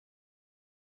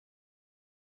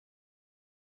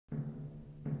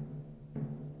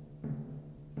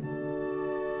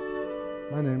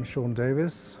I'm Sean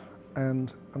Davies,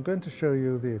 and I'm going to show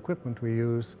you the equipment we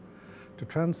use to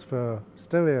transfer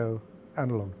stereo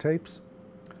analog tapes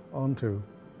onto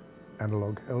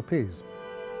analog LPs.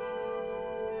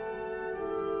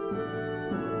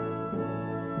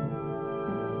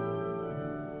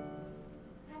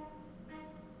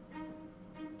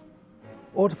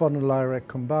 Autophon and Lyric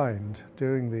combined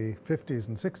during the 50s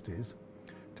and 60s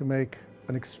to make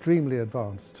an extremely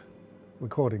advanced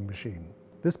recording machine.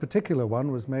 This particular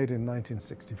one was made in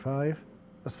 1965.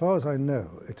 As far as I know,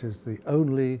 it is the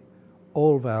only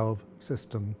all-valve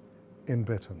system in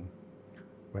Britain,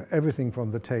 where everything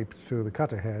from the tape to the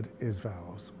cutter head is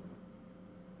valves.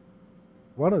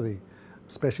 One of the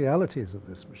specialities of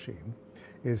this machine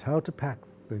is how to pack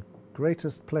the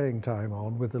greatest playing time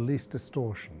on with the least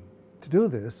distortion. To do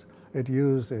this, it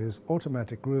uses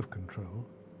automatic groove control,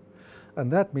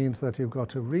 and that means that you've got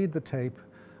to read the tape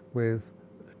with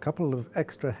a couple of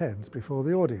extra heads before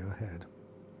the audio head.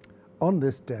 On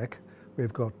this deck,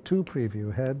 we've got two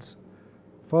preview heads,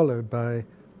 followed by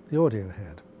the audio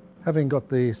head. Having got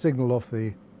the signal off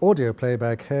the audio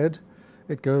playback head,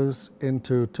 it goes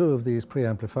into two of these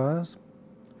preamplifiers.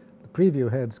 The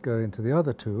preview heads go into the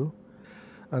other two,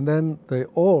 and then they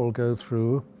all go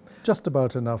through just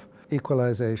about enough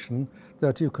equalization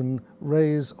that you can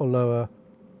raise or lower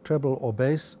treble or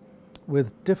bass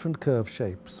with different curve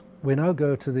shapes. We now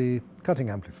go to the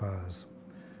cutting amplifiers,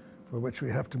 for which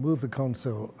we have to move the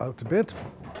console out a bit.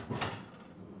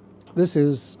 This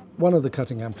is one of the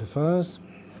cutting amplifiers.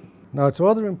 Now, it's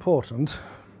rather important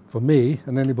for me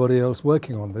and anybody else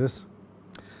working on this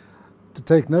to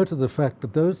take note of the fact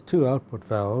that those two output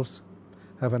valves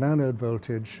have an anode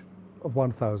voltage of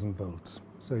 1000 volts.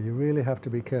 So you really have to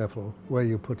be careful where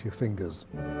you put your fingers.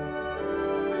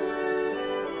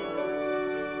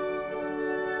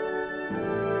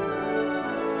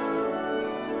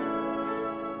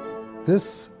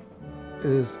 This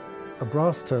is a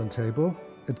brass turntable.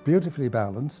 It's beautifully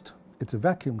balanced. It's a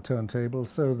vacuum turntable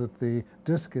so that the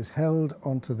disc is held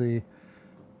onto the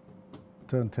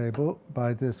turntable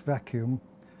by this vacuum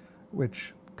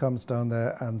which comes down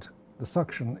there, and the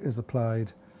suction is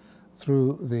applied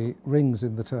through the rings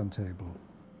in the turntable.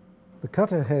 The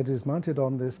cutter head is mounted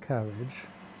on this carriage.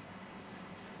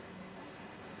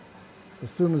 As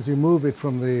soon as you move it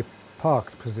from the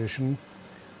parked position,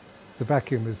 the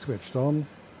vacuum is switched on,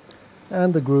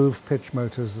 and the groove pitch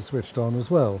motors are switched on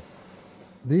as well.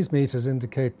 These meters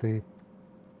indicate the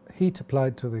heat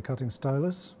applied to the cutting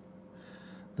stylus,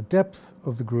 the depth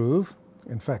of the groove,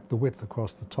 in fact the width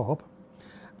across the top,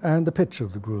 and the pitch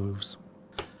of the grooves.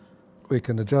 We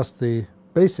can adjust the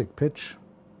basic pitch,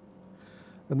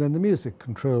 and then the music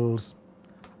controls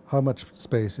how much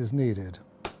space is needed.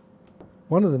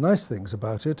 One of the nice things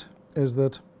about it is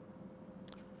that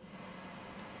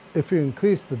if you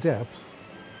increase the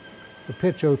depth, the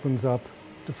pitch opens up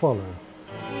to follow.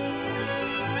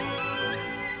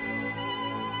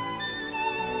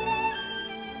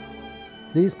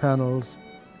 These panels,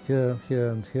 here,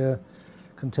 here and here,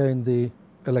 contain the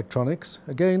electronics,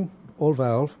 again all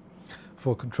valve,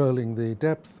 for controlling the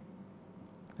depth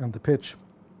and the pitch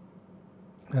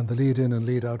and the lead-in and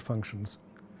lead-out functions.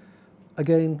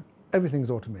 Again,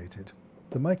 everything's automated.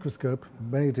 The microscope,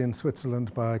 made in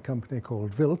Switzerland by a company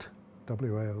called WILD,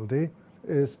 W-I-L-D,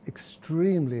 is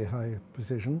extremely high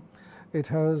precision. It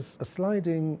has a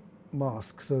sliding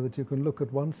mask so that you can look at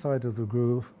one side of the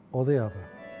groove or the other.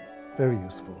 Very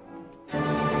useful.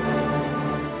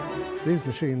 These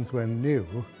machines, when new,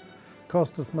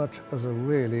 cost as much as a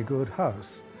really good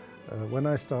house. When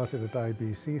I started at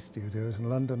IBC Studios in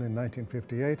London in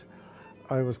 1958,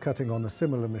 I was cutting on a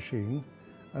similar machine,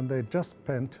 and they just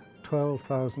spent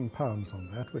 £12,000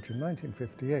 on that, which in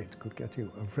 1958 could get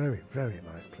you a very, very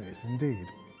nice place indeed.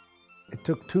 It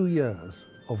took 2 years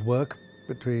of work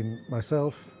between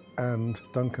myself and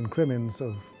Duncan Crimmins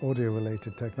of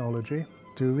audio-related technology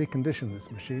to recondition this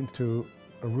machine to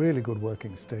a really good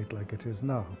working state like it is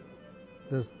now.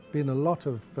 There's been a lot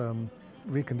of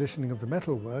reconditioning of the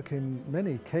metalwork. In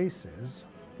many cases,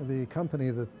 the company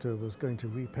that was going to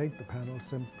repaint the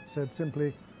panels said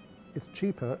simply, it's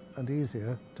cheaper and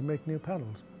easier to make new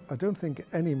panels. I don't think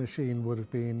any machine would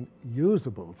have been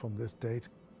usable from this date,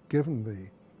 given the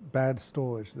bad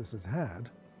storage this had had,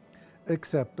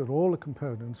 except that all the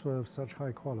components were of such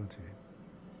high quality.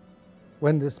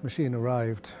 When this machine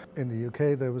arrived in the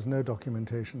UK, there was no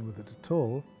documentation with it at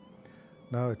all.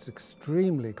 Now it's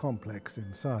extremely complex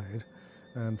inside,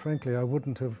 and frankly I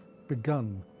wouldn't have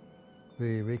begun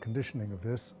the reconditioning of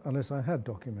this unless I had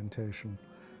documentation.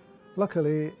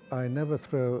 Luckily, I never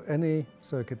throw any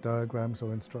circuit diagrams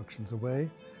or instructions away.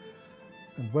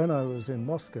 And when I was in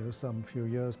Moscow some few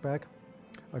years back,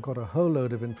 I got a whole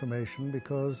load of information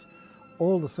because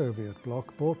all the Soviet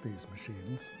bloc bought these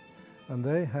machines and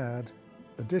they had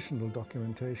additional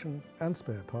documentation and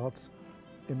spare parts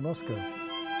in Moscow.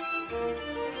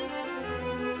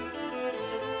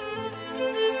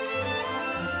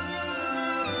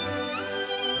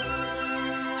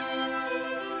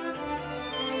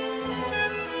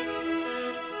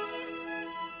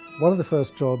 One of the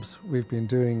first jobs we've been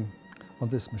doing on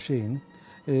this machine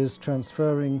is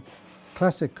transferring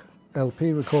classic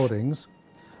LP recordings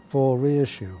for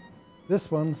reissue.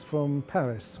 This one's from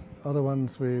Paris. Other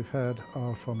ones we've had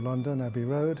are from London, Abbey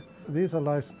Road. These are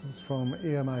licensed from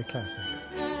EMI Classics.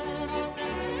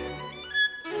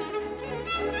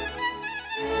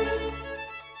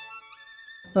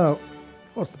 Now,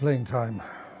 what's the playing time?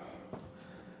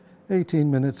 18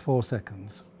 minutes, 4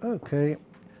 seconds. Okay.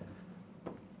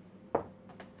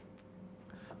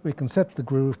 We can set the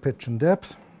groove, pitch and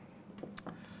depth.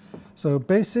 So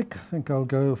basic, I think I'll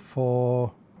go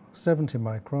for 70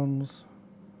 microns.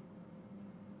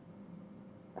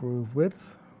 Groove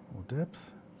width or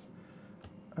depth.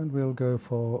 And we'll go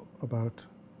for about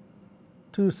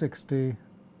 260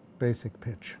 basic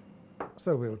pitch.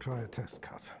 So we'll try a test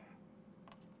cut.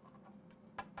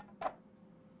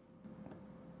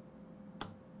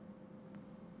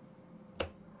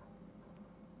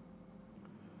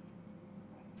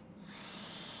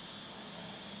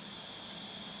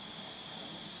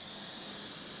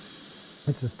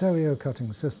 It's a stereo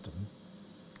cutting system,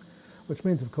 which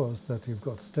means, of course, that you've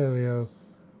got stereo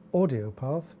audio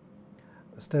path,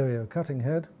 a stereo cutting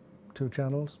head, 2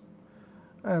 channels,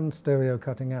 and stereo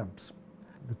cutting amps.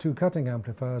 The 2 cutting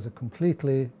amplifiers are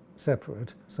completely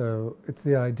separate, so it's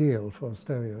the ideal for a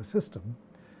stereo system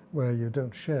where you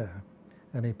don't share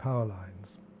any power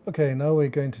lines. Okay, now we're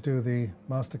going to do the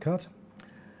master cut,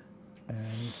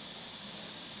 and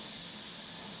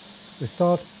we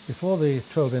start before the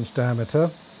 12-inch diameter.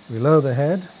 We lower the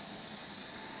head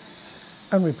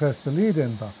and we press the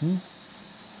lead-in button,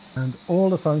 and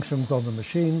all the functions on the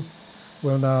machine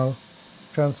will now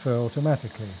transfer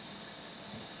automatically.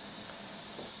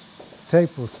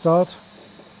 Tape will start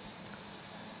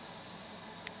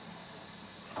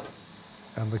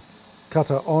and the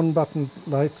cutter on button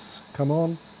lights come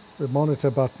on. The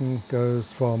monitor button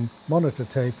goes from monitor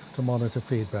tape to monitor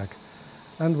feedback,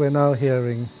 and we're now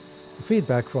hearing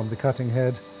feedback from the cutting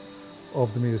head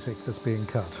of the music that's being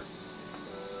cut.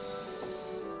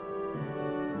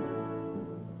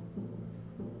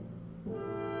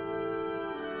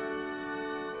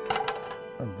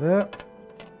 And there,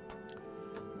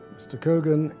 Mr.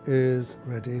 Kogan is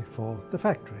ready for the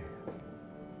factory.